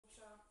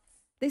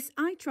This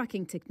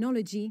eye-tracking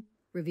technology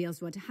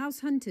reveals what house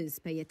hunters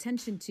pay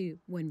attention to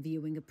when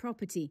viewing a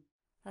property.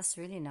 That's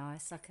really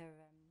nice.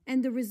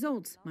 And the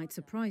results might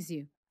surprise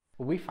you.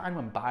 Well, we find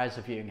when buyers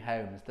are viewing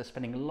homes, they're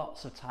spending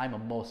lots of time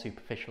on more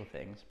superficial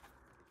things.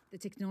 The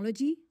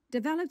technology,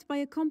 developed by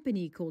a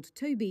company called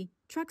Tobii,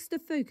 tracks the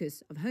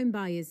focus of home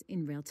buyers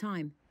in real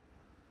time.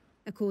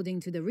 According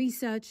to the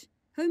research,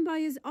 home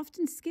buyers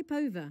often skip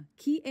over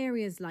key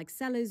areas like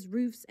cellars,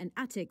 roofs and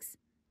attics,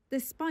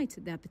 despite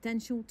their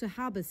potential to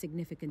harbour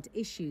significant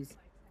issues.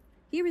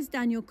 Here is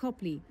Daniel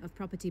Copley of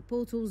property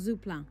portal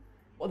Zoopla.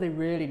 What they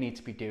really need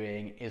to be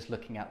doing is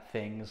looking at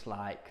things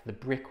like the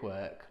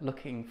brickwork,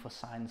 looking for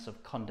signs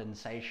of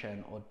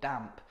condensation or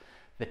damp,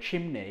 the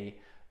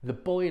chimney, the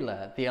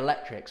boiler, the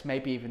electrics,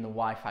 maybe even the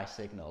Wi-Fi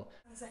signal.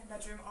 The second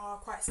bedroom are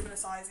quite similar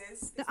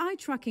sizes. The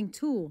eye-tracking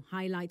tool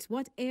highlights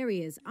what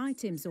areas,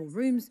 items or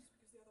rooms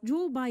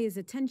draw buyers'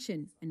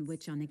 attention and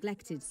which are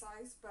neglected.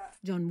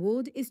 John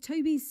Ward is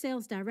Tobii's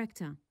sales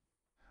director.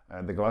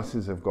 The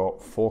glasses have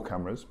got 4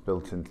 cameras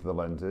built into the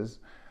lenses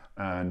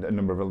and a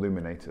number of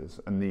illuminators.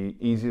 And the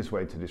easiest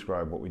way to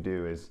describe what we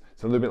do is,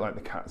 it's a little bit like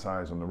the cat's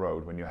eyes on the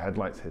road. When your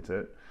headlights hit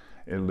it,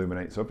 it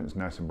illuminates up and it's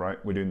nice and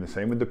bright. We're doing the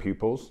same with the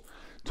pupils.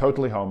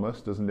 Totally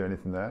harmless, doesn't do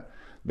anything there.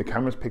 The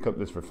cameras pick up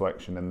this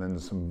reflection and then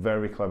there's some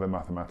very clever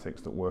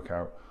mathematics that work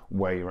out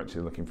where you're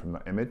actually looking from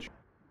that image.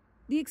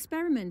 The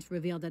experiment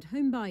revealed that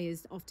home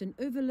buyers often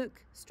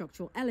overlook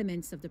structural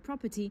elements of the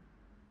property.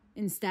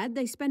 Instead,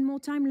 they spend more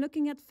time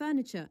looking at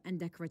furniture and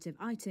decorative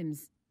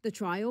items. The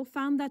trial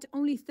found that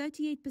only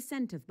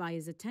 38% of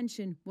buyers'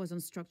 attention was on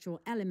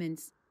structural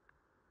elements,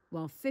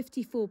 while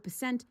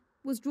 54%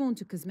 was drawn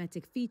to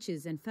cosmetic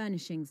features and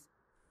furnishings.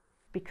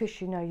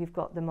 Because you know you've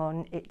got them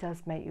on, it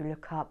does make you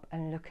look up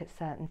and look at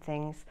certain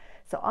things.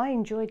 So I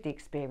enjoyed the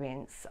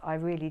experience, I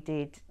really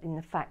did, in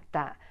the fact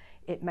that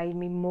it made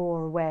me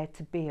more aware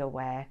to be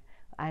aware,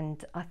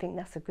 and I think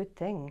that's a good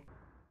thing.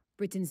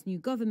 Britain's new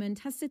government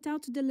has set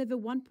out to deliver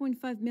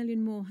 1.5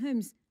 million more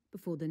homes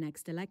before the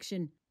next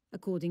election.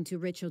 According to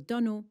Richard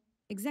Donnell,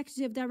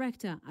 Executive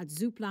Director at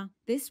Zoopla,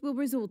 this will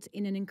result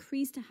in an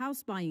increased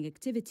house buying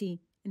activity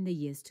in the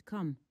years to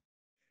come.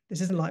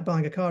 This isn't like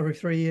buying a car every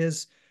 3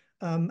 years,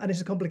 and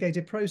it's a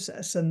complicated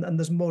process, and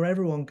there's more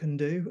everyone can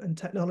do, and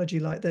technology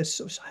like this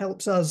sort of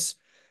helps us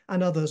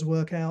and others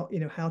work out,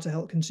 how to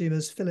help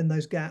consumers fill in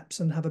those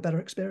gaps and have a better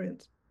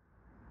experience.